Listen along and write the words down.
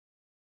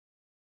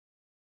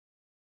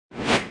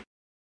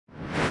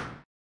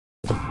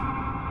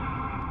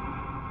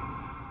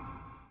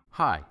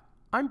Hi,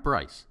 I'm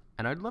Bryce,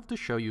 and I'd love to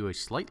show you a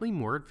slightly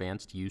more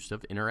advanced use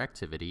of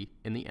interactivity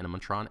in the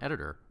Animatron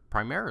Editor,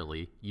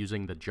 primarily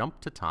using the jump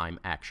to time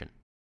action.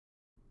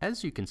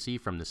 As you can see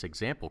from this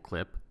example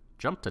clip,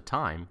 jump to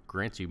time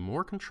grants you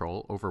more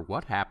control over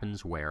what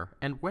happens where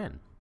and when.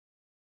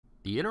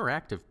 The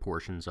interactive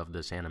portions of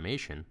this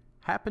animation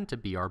happen to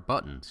be our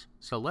buttons,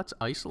 so let's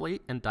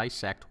isolate and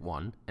dissect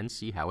one and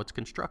see how it's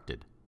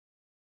constructed.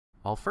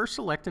 I'll first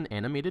select an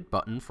animated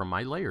button from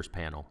my Layers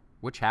panel,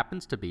 which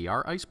happens to be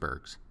our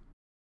icebergs.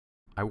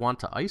 I want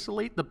to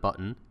isolate the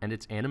button and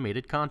its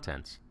animated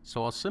contents,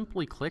 so I'll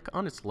simply click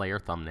on its layer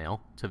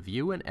thumbnail to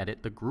view and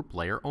edit the group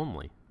layer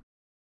only.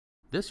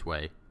 This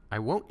way, I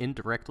won't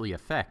indirectly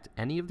affect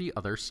any of the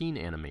other scene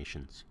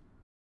animations.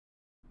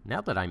 Now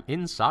that I'm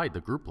inside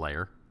the group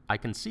layer, I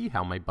can see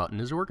how my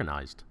button is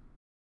organized.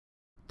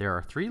 There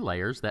are 3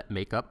 layers that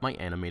make up my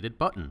animated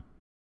button.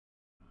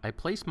 I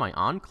place my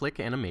on-click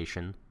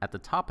animation at the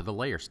top of the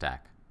layer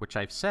stack, which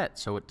I've set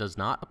so it does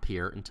not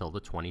appear until the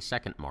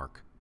 20-second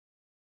mark.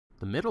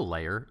 The middle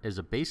layer is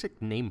a basic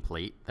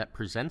nameplate that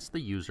presents the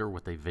user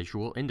with a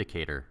visual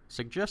indicator,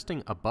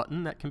 suggesting a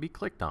button that can be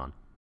clicked on.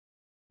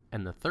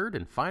 And the third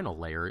and final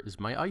layer is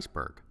my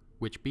iceberg,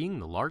 which being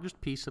the largest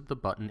piece of the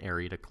button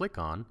area to click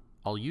on,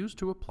 I'll use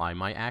to apply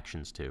my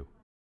actions to.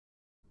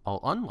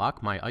 I'll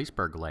unlock my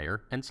iceberg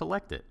layer and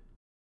select it.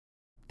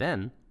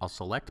 Then, I'll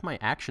select my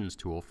Actions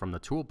tool from the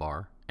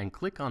toolbar and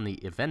click on the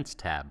Events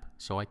tab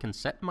so I can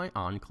set my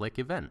on-click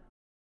event.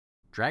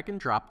 Drag and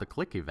drop the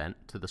click event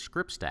to the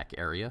script stack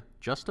area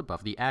just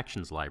above the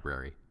Actions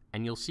library,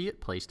 and you'll see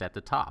it placed at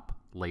the top,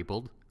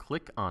 labeled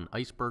Click on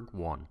Iceberg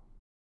 1.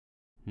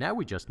 Now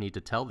we just need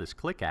to tell this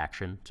click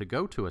action to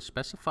go to a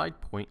specified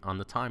point on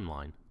the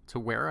timeline, to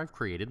where I've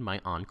created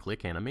my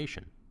on-click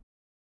animation.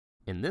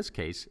 In this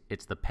case,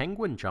 it's the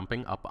penguin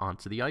jumping up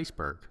onto the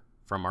iceberg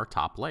from our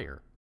top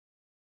layer.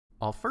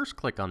 I'll first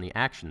click on the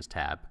Actions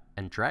tab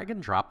and drag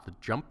and drop the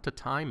Jump to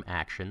Time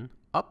action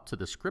up to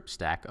the script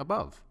stack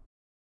above.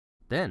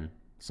 Then,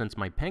 since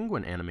my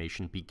penguin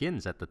animation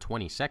begins at the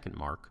 20-second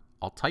mark,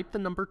 I'll type the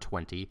number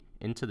 20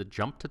 into the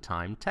Jump to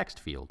Time text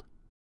field.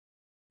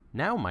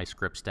 Now my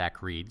script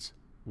stack reads,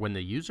 when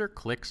the user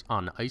clicks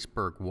on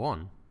Iceberg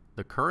 1,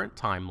 the current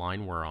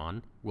timeline we're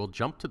on will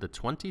jump to the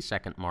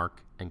 20-second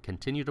mark and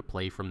continue to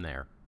play from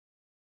there.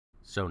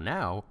 So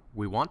now,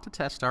 we want to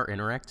test our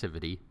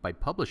interactivity by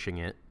publishing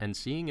it and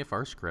seeing if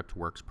our script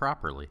works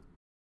properly.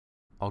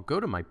 I'll go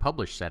to my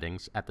Publish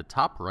settings at the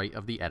top right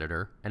of the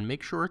editor and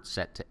make sure it's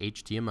set to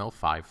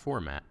HTML5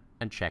 format,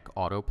 and check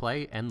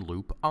Autoplay and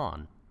Loop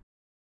on.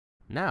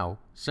 Now,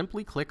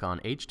 simply click on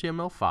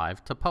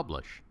HTML5 to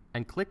publish,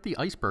 and click the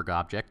iceberg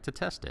object to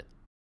test it.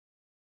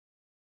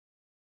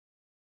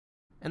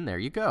 And there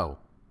you go!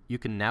 You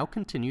can now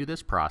continue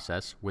this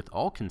process with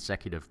all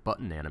consecutive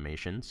button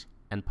animations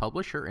and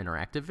publish your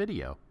interactive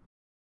video.